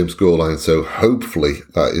said the same scoreline, so hopefully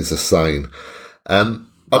that is a sign.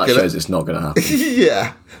 That shows it's not going to happen.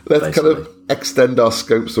 Yeah. Let's basically kind of extend our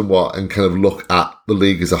scope somewhat and kind of look at the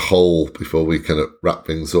league as a whole before we kind of wrap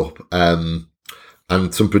things up. And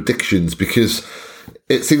some predictions, because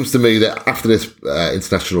it seems to me that after this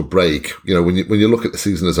international break, when you look at the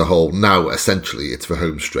season as a whole, now essentially it's for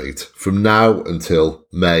home straight. From now until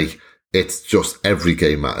May, it's just every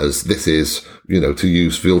game matters. This is, to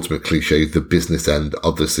use the ultimate cliche, the business end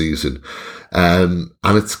of the season. And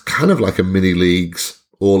it's kind of like a mini leagues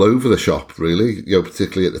all over the shop, really,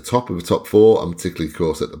 particularly at the top of the top 4 and particularly, of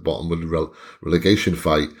course, at the bottom of the relegation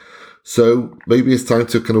fight. So maybe it's time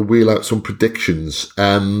to kind of wheel out some predictions.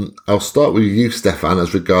 I'll start with you, Stefan,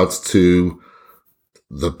 as regards to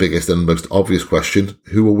the biggest and most obvious question: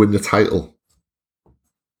 who will win the title?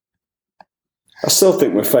 I still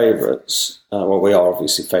think we're favourites. Well, we are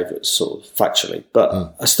obviously favourites, sort of factually,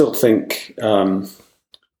 but I still think.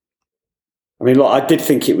 I did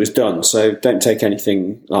think it was done, so don't take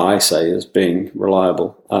anything that I say as being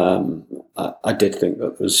reliable. I did think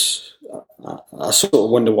that was. I sort of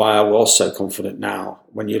wonder why I was so confident now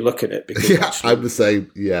when you look at it. Because actually, I'm the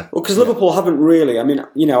same. Yeah. Well, because Liverpool haven't really. I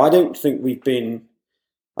don't think we've been.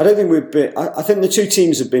 I think the 2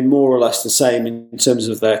 teams have been more or less the same in terms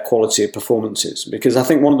of their quality of performances. Because I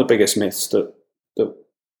think one of the biggest myths that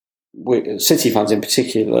City fans in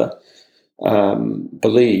particular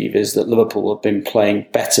believe is that Liverpool have been playing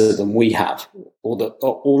better than we have,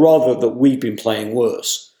 or rather that we've been playing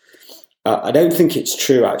worse. I don't think it's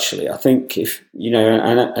true, actually. I think if,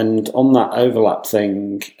 and on that overlap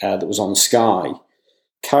thing that was on Sky,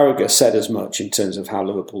 Carragher said as much in terms of how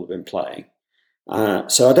Liverpool have been playing.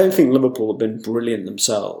 So I don't think Liverpool have been brilliant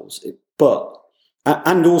themselves,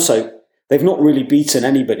 and also they've not really beaten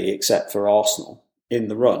anybody except for Arsenal in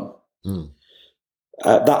the run.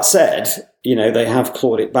 That said, they have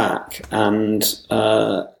clawed it back, and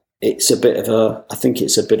it's a bit of a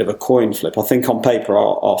coin flip. I think on paper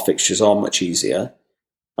our fixtures are much easier,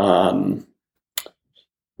 but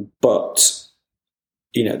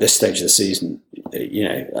at this stage of the season,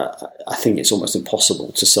 I think it's almost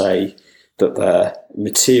impossible to say that they're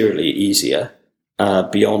materially easier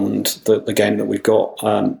beyond the game that we've got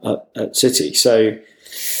at City. So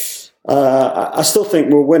I still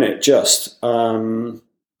think we'll win it.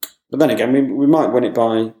 But then again, we might win it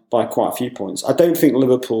by quite a few points. I don't think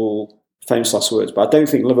Liverpool, famous last words, but I don't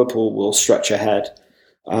think Liverpool will stretch ahead.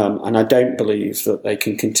 And I don't believe that they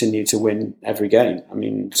can continue to win every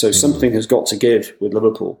game. So something has got to give with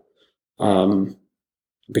Liverpool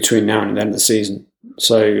between now and the end of the season.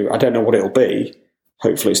 So I don't know what it'll be.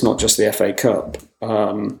 Hopefully it's not just the FA Cup.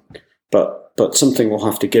 But something will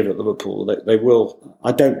have to give at Liverpool. They will.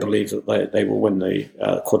 I don't believe that they will win the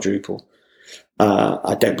quadruple.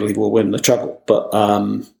 I don't believe we'll win the treble, but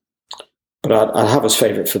I have us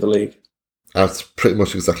favourite for the league. That's pretty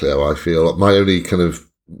much exactly how I feel. My only kind of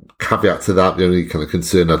caveat to that, the only kind of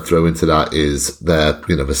concern I'd throw into that is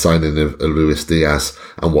the signing of Luis Diaz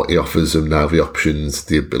and what he offers them now, the options,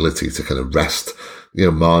 the ability to kind of rest,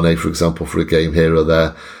 Mane, for example, for a game here or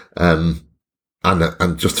there, and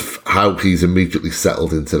just how he's immediately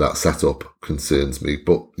settled into that setup concerns me.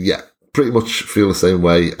 But yeah, pretty much feel the same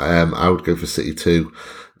way. I would go for City too.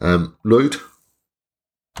 Lloyd?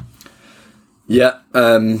 Yeah,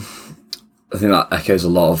 I think that echoes a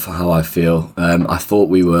lot of how I feel. I thought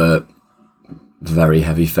we were very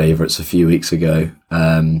heavy favourites a few weeks ago.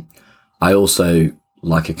 I also,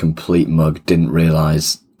 like a complete mug, didn't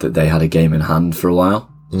realise that they had a game in hand for a while.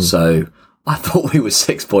 So I thought we were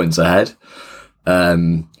 6 points ahead.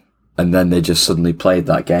 And then they just suddenly played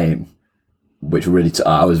that game, which really,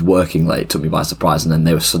 I was working late, took me by surprise, and then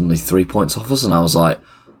they were suddenly 3 points off us, and I was like,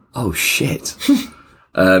 oh shit.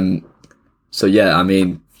 So yeah,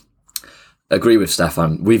 agree with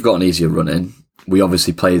Stefan. We've got an easier run in. We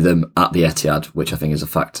obviously play them at the Etihad, which I think is a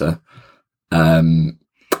factor. But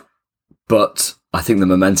I think the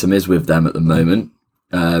momentum is with them at the moment.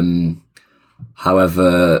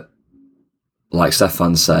 However, like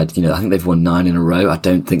Stefan said, I think they've won 9 in a row. I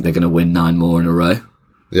don't think they're going to win 9 more in a row.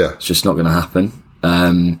 Yeah. It's just not going to happen.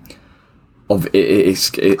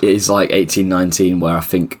 it is like 18-19 where I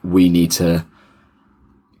think we need to,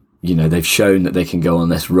 they've shown that they can go on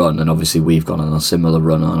this run, and obviously we've gone on a similar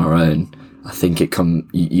run on our own. I think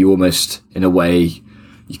you almost, in a way,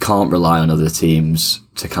 you can't rely on other teams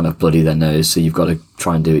to kind of bloody their nose, so you've got to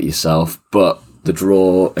try and do it yourself. But the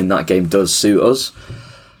draw in that game does suit us.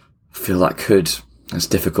 I feel it's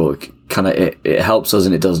difficult. It helps us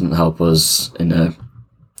and it doesn't help us in a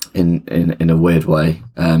weird way.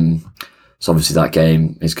 So obviously that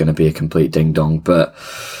game is going to be a complete ding dong, but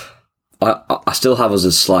I still have us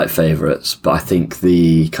as slight favourites, but I think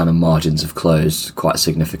the kind of margins have closed quite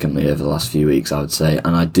significantly over the last few weeks, I would say.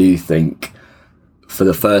 And I do think for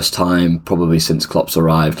the first time, probably since Klopp's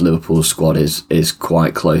arrived, Liverpool's squad is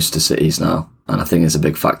quite close to City's now. And I think it's a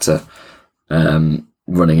big factor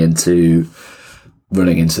running into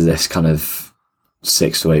this kind of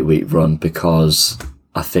 6 to 8 week run, because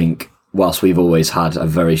I think whilst we've always had a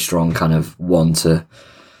very strong kind of 1 to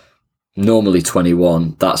normally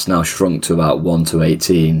 21, that's now shrunk to about 1 to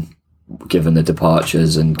 18, given the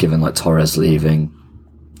departures and given like Torres leaving,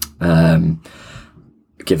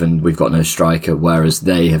 given we've got no striker, whereas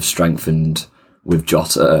they have strengthened with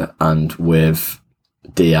Jota and with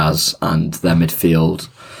Diaz, and their midfield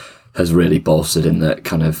has really bolstered in that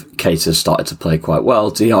kind of Keita's started to play quite well.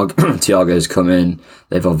 Thiago's come in.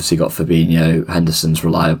 They've obviously got Fabinho. Henderson's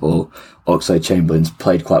reliable. Oxlade-Chamberlain's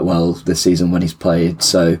played quite well this season when he's played.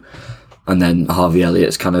 So, and then Harvey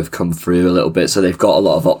Elliott's kind of come through a little bit. So they've got a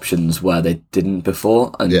lot of options where they didn't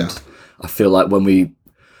before. And I feel like when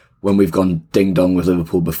we've gone ding dong with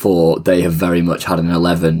Liverpool before, they have very much had an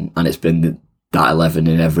 11, and it's been that 11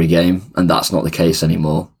 in every game. And that's not the case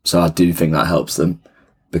anymore. So I do think that helps them,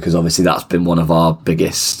 because obviously that's been one of our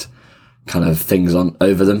biggest kind of things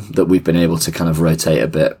over them, that we've been able to kind of rotate a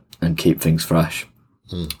bit and keep things fresh.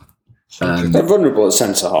 They're vulnerable at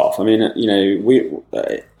centre half. I mean, we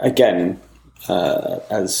again,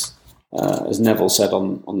 as Neville said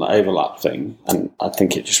on the overlap thing, and I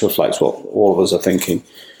think it just reflects what all of us are thinking.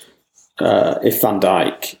 If Van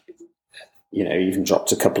Dijk, even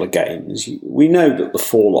dropped a couple of games, we know that the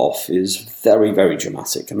fall off is very, very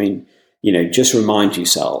dramatic. I mean, just remind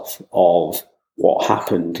yourself of what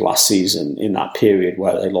happened last season in that period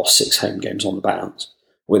where they lost 6 home games on the bounce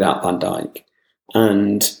without Van Dijk.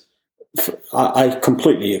 And I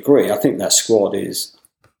completely agree. I think their squad is,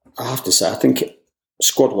 I have to say, I think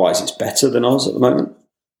squad-wise it's better than us at the moment.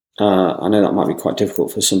 I know that might be quite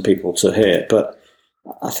difficult for some people to hear, but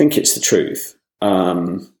I think it's the truth.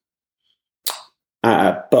 But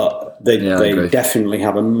they definitely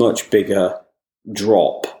have a much bigger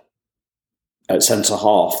drop at centre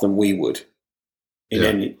half than we would.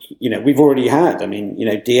 We've already had. I mean,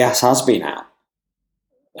 Diaz has been out.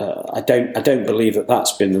 I don't believe that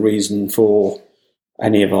that's been the reason for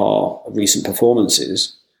any of our recent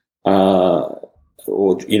performances, or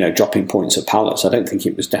dropping points at Palace. I don't think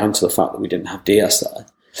it was down to the fact that we didn't have Diaz there.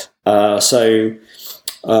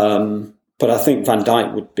 But I think Van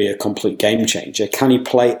Dijk would be a complete game changer. Can he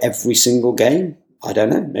play every single game? I don't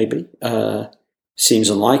know. Maybe. Seems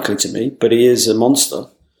unlikely to me, but he is a monster.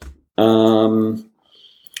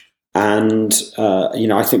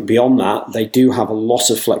 I think beyond that, they do have a lot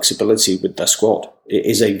of flexibility with their squad. It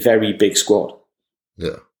is a very big squad.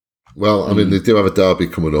 Yeah. Well, I mean, they do have a derby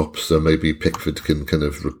coming up, so maybe Pickford can kind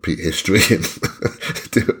of repeat history and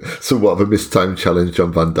do somewhat of a mistimed challenge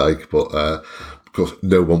on Van Dijk, but of course,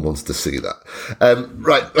 no one wants to see that.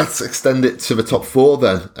 Right, let's extend it to the top 4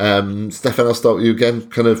 then. Stefan, I'll start with you again.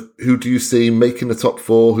 Kind of, who do you see making the top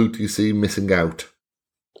 4? Who do you see missing out?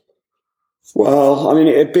 Well, I mean,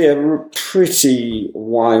 it'd be a pretty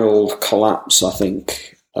wild collapse, I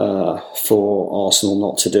think, for Arsenal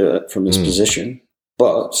not to do it from this position.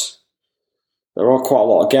 But there are quite a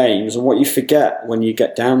lot of games, and what you forget when you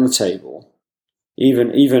get down the table,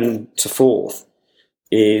 even to 4th,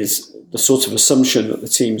 is the sort of assumption that the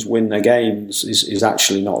teams win their games is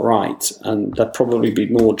actually not right. And there'd probably be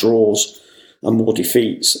more draws and more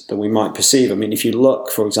defeats than we might perceive. I mean, if you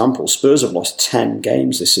look, for example, Spurs have lost 10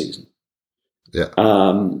 games this season. Yeah.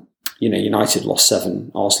 United lost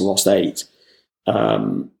 7, Arsenal lost 8.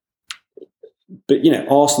 But,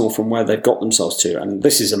 Arsenal, from where they've got themselves to, and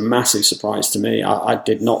this is a massive surprise to me, I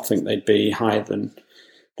did not think they'd be higher than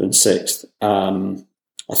 6th.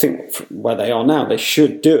 I think where they are now, they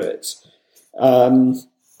should do it.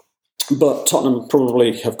 But Tottenham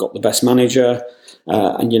probably have got the best manager,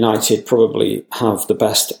 and United probably have the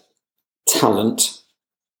best talent,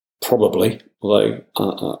 probably. Although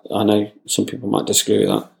I know some people might disagree with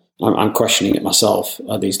that. I'm questioning it myself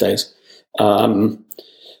these days,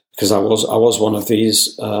 because I was one of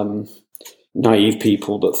these naive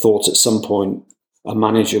people that thought at some point a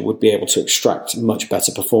manager would be able to extract much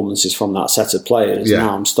better performances from that set of players. Yeah.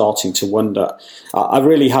 Now I'm starting to wonder. I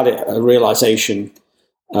really had a realization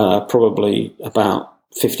probably about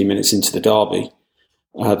 50 minutes into the derby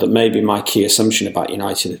that maybe my key assumption about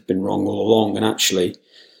United had been wrong all along, and actually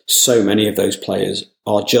so many of those players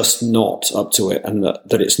are just not up to it, and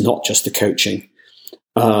that it's not just the coaching.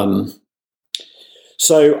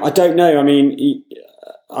 So I don't know. I mean,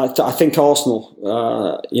 I think Arsenal,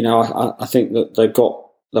 I think that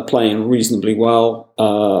they're playing reasonably well.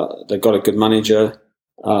 They've got a good manager.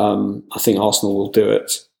 I think Arsenal will do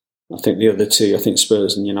it. I think the other two, I think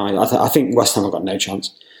Spurs and United, I think West Ham have got no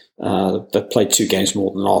chance. They've played 2 games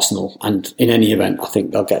more than Arsenal, and in any event, I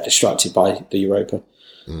think they'll get distracted by the Europa.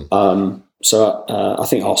 So I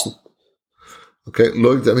think Arsenal. Okay,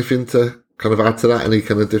 Lloyd, anything to kind of add to that? Any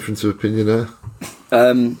kind of difference of opinion there?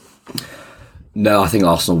 No, I think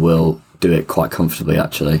Arsenal will do it quite comfortably,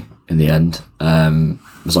 actually, in the end,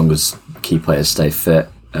 as long as key players stay fit.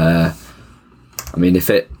 I mean,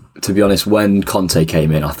 to be honest, when Conte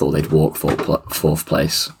came in, I thought they'd walk fourth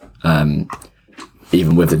place,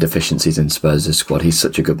 even with the deficiencies in Spurs' squad. He's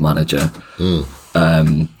such a good manager.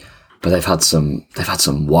 But they've had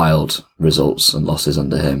some wild results and losses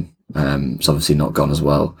under him. It's obviously not gone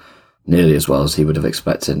nearly as well as he would have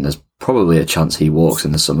expected. And there's probably a chance he walks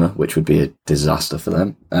in the summer, which would be a disaster for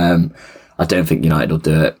them. I don't think United will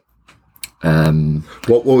do it.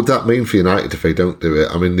 What would that mean for United if they don't do it?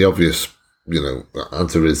 I mean, the obvious,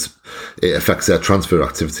 answer is it affects their transfer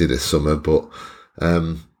activity this summer. But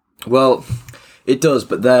well, it does.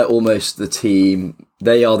 But they're almost the team.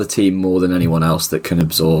 They are the team more than anyone else that can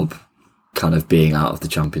absorb kind of being out of the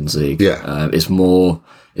Champions League. Yeah, it's more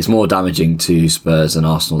damaging to Spurs and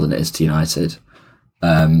Arsenal than it is to United.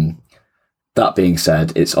 That being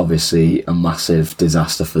said, it's obviously a massive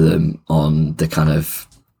disaster for them on the kind of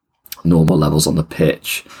normal levels on the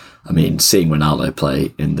pitch. I mean, seeing Ronaldo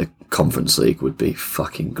play in the Conference League would be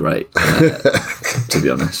fucking great, to be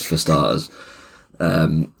honest, for starters.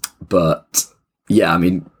 But yeah, I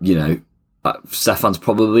mean, Stefan's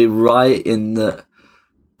probably right in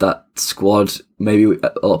that squad. Maybe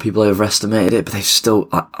a lot of people overestimated it, but they've still,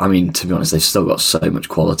 I mean, to be honest, they've still got so much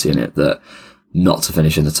quality in it that not to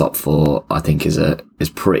finish in the top 4, I think is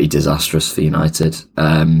pretty disastrous for United.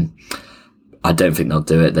 I don't think they'll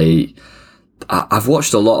do it. I've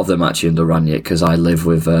watched a lot of them actually under Ranić because I live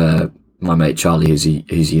with my mate Charlie, who's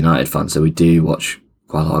a United fan, so we do watch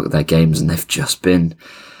quite a lot of their games, and they've just been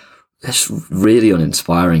this really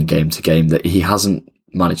uninspiring game to game that he hasn't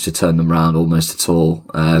managed to turn them around almost at all.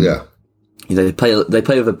 They play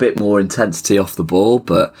with a bit more intensity off the ball,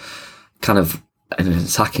 but kind of in an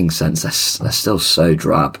attacking sense, they're still so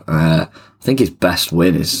drab. I think his best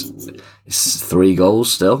win is 3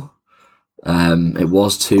 goals still. It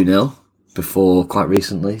was 2-0 before quite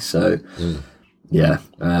recently, so yeah.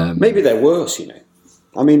 Maybe they're worse,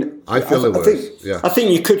 I mean, I feel they're worse. I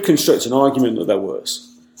think you could construct an argument that they're worse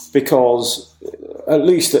because at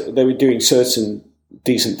least they were doing certain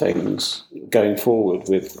decent things going forward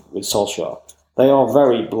with Solskjaer. They are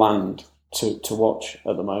very bland to watch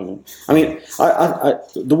at the moment. I mean,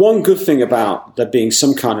 the one good thing about there being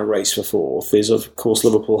some kind of race for 4th is, of course,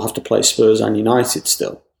 Liverpool have to play Spurs and United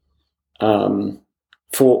still.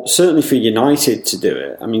 Certainly for United to do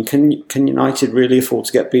it, I mean, can United really afford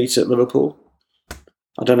to get beat at Liverpool?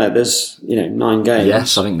 I don't know. There's 9 games.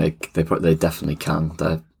 Yes, I think they definitely can.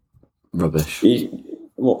 They're rubbish.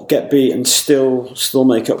 Get beat and still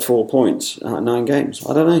make up 4 points at 9 games?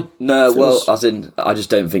 I don't know. No, I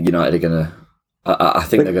just don't think United are going to. I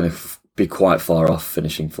think they're going to be quite far off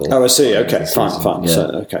finishing 4th. Oh, I see. Okay, fine. Yeah.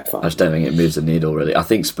 So, fine. I just don't think it moves the needle really. I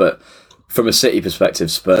think, from a City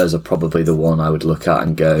perspective, Spurs are probably the one I would look at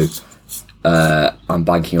and go, I'm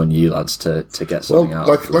banking on you lads to get something out.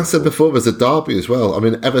 Like I said before, there's a derby as well. I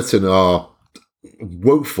mean, Everton are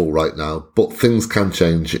woeful right now, but things can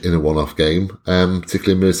change in a one-off game,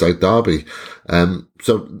 particularly Merseyside derby.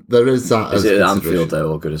 So there is that. Is it at Anfield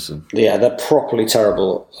though, or Goodison? Yeah, they're properly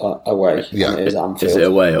terrible away. Yeah, it is Anfield. Is it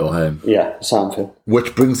away or home? Yeah, it's Anfield.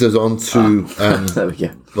 Which brings us on to there we go.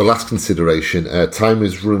 The last consideration. Time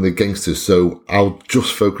is running against us, so I'll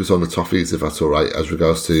just focus on the toffees, if that's all right, as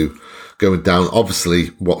regards to going down. Obviously,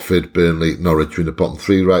 Watford, Burnley, Norwich are in the bottom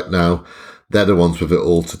 3 right now. They're the ones with it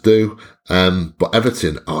all to do. But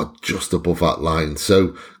Everton are just above that line.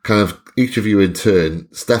 So kind of each of you in turn,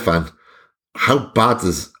 Stefan, how bad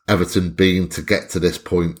has Everton been to get to this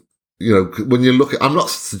point? When you look at, I'm not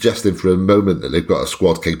suggesting for a moment that they've got a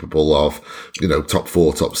squad capable of, top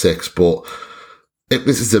 4, top 6, but if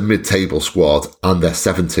this is a mid-table squad and they're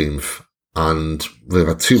 17th, and they've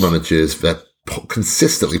had two managers. They're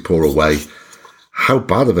consistently poor away. How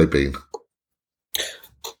bad have they been?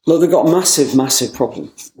 Look, they've got a massive, massive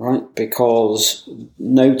problem, right? Because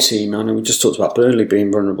no team, I know we just talked about Burnley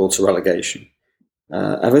being vulnerable to relegation.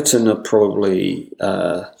 Everton are probably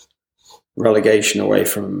relegation away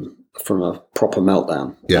from a proper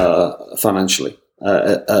meltdown financially.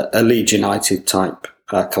 A Leeds United type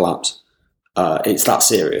collapse. It's that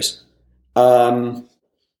serious.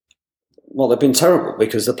 Well, they've been terrible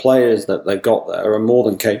because the players that they've got there are more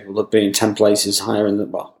than capable of being 10 places higher in the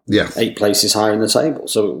 8 places higher in the table.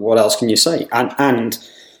 So what else can you say? And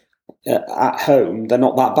at home, they're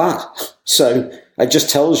not that bad. So it just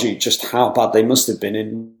tells you just how bad they must have been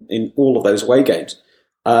in all of those away games.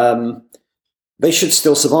 They should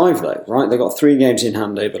still survive though, right? They've got 3 games in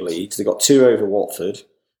hand over Leeds. They've got 2 over Watford.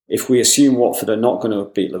 If we assume Watford are not going to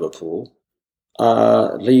beat Liverpool,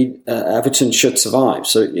 Everton should survive,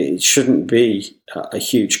 so it shouldn't be a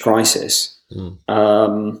huge crisis.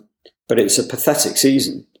 But it's a pathetic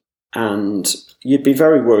season, and you'd be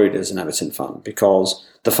very worried as an Everton fan because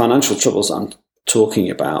the financial troubles I'm talking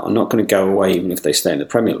about are not going to go away even if they stay in the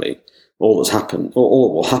Premier League. All that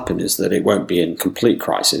will happen is that it won't be in complete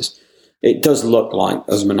crisis. It does look like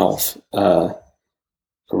Usmanov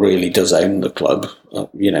really does own the club.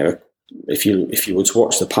 If you were to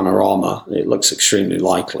watch the panorama, it looks extremely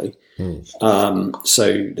likely.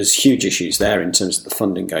 So there's huge issues there in terms of the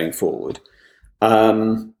funding going forward,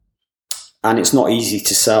 and it's not easy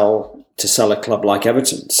to sell a club like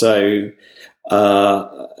Everton. So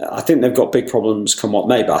I think they've got big problems come what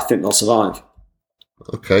may, but I think they'll survive.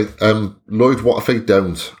 Okay, Lloyd, what if they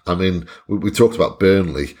don't? I mean, we talked about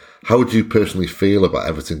Burnley. How would you personally feel about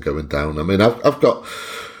Everton going down? I mean, I've got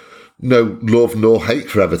no love nor hate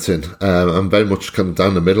for Everton. I'm very much kind of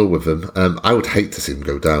down the middle with them. I would hate to see them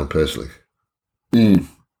go down, personally.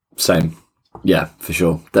 Same. Yeah, for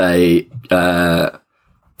sure. They are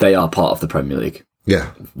part of the Premier League.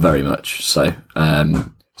 Yeah. Very much so.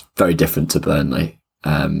 It's very different to Burnley,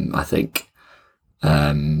 I think.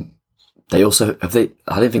 They also I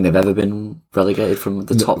don't think they've ever been relegated from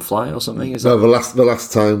the top flight or something. Is that? No, the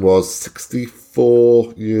last time was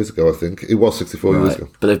 64 years ago. I think it was 64 years ago.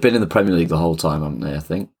 But they've been in the Premier League the whole time, haven't they? I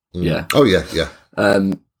think. Yeah. Oh yeah. Yeah.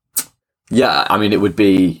 I mean, it would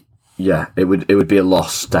be a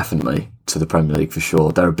loss definitely to the Premier League for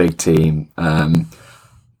sure. They're a big team.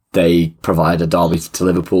 They provide a derby to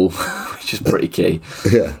Liverpool, which is pretty key.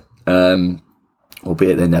 Yeah.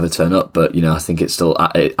 Albeit they never turn up, but I think it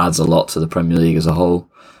adds a lot to the Premier League as a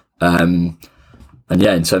whole. And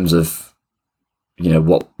yeah, in terms of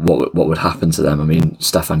what would happen to them, I mean,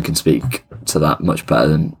 Stefan can speak to that much better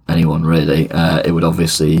than anyone really. It would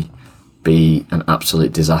obviously be an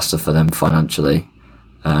absolute disaster for them financially.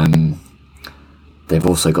 They've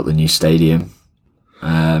also got the new stadium.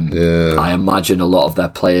 I imagine a lot of their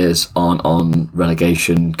players aren't on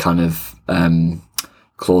relegation kind of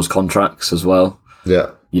clause contracts as well.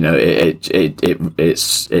 Yeah, it's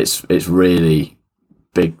really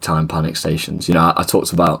big time panic stations. I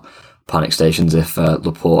talked about panic stations if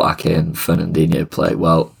Laporte, Ake, and Fernandinho play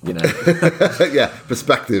well. yeah,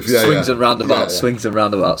 perspective. Yeah, swings and roundabouts. Swings and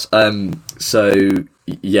roundabouts. So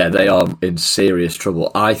yeah, they are in serious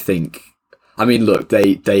trouble. I think. I mean, look,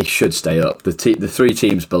 they should stay up. The 3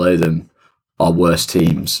 teams below them are worse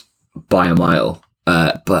teams by a mile.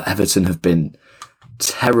 But Everton have been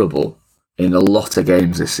terrible in a lot of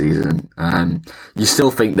games this season. You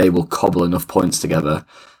still think they will cobble enough points together,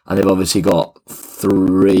 and they've obviously got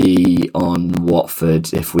 3 on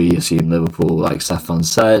Watford if we assume Liverpool, like Stefan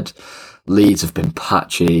said. Leeds have been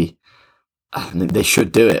patchy. I mean, they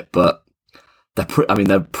should do it, but they're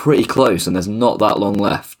pretty close, and there's not that long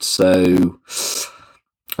left, so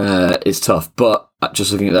it's tough. But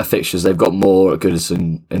just looking at their fixtures, they've got more at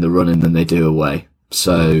Goodison in the running than they do away,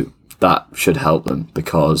 so that should help them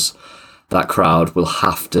because that crowd will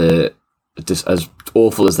have to, as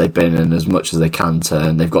awful as they've been and as much as they can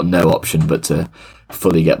turn, they've got no option but to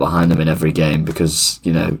fully get behind them in every game because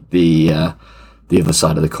the other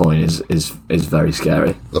side of the coin is very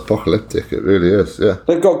scary. Apocalyptic, it really is. Yeah,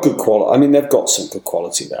 they've got good quality. I mean, they've got some good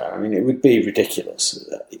quality there. I mean, it would be ridiculous.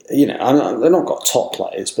 They've not got top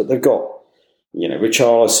players, but they've got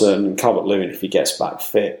Richarlison and Calvert-Lewin if he gets back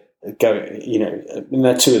fit. And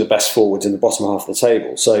they're 2 of the best forwards in the bottom half of the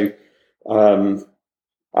table. So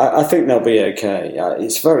I think they'll be okay.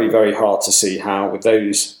 It's very, very hard to see how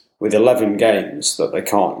with 11 games that they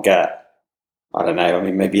can't get. I don't know. I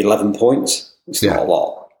mean, maybe 11 points. It's not a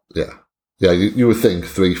lot. Yeah. Yeah, you would think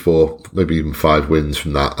 3, 4, maybe even 5 wins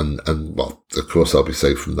from that, and well, of course they'll be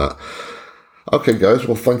safe from that. Okay, guys.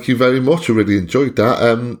 Well, thank you very much. I really enjoyed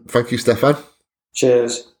that. Thank you, Stefan.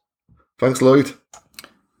 Cheers. Thanks, Lloyd.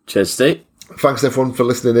 Cheers, Steve. Thanks, everyone, for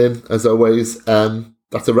listening in, as always.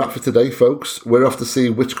 That's a wrap for today, folks. We're off to see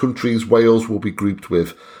which countries Wales will be grouped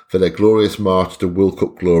with for their glorious march to World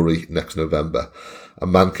Cup glory next November. A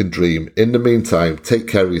man can dream. In the meantime, take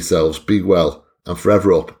care of yourselves, be well, and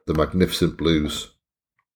forever up the magnificent Blues.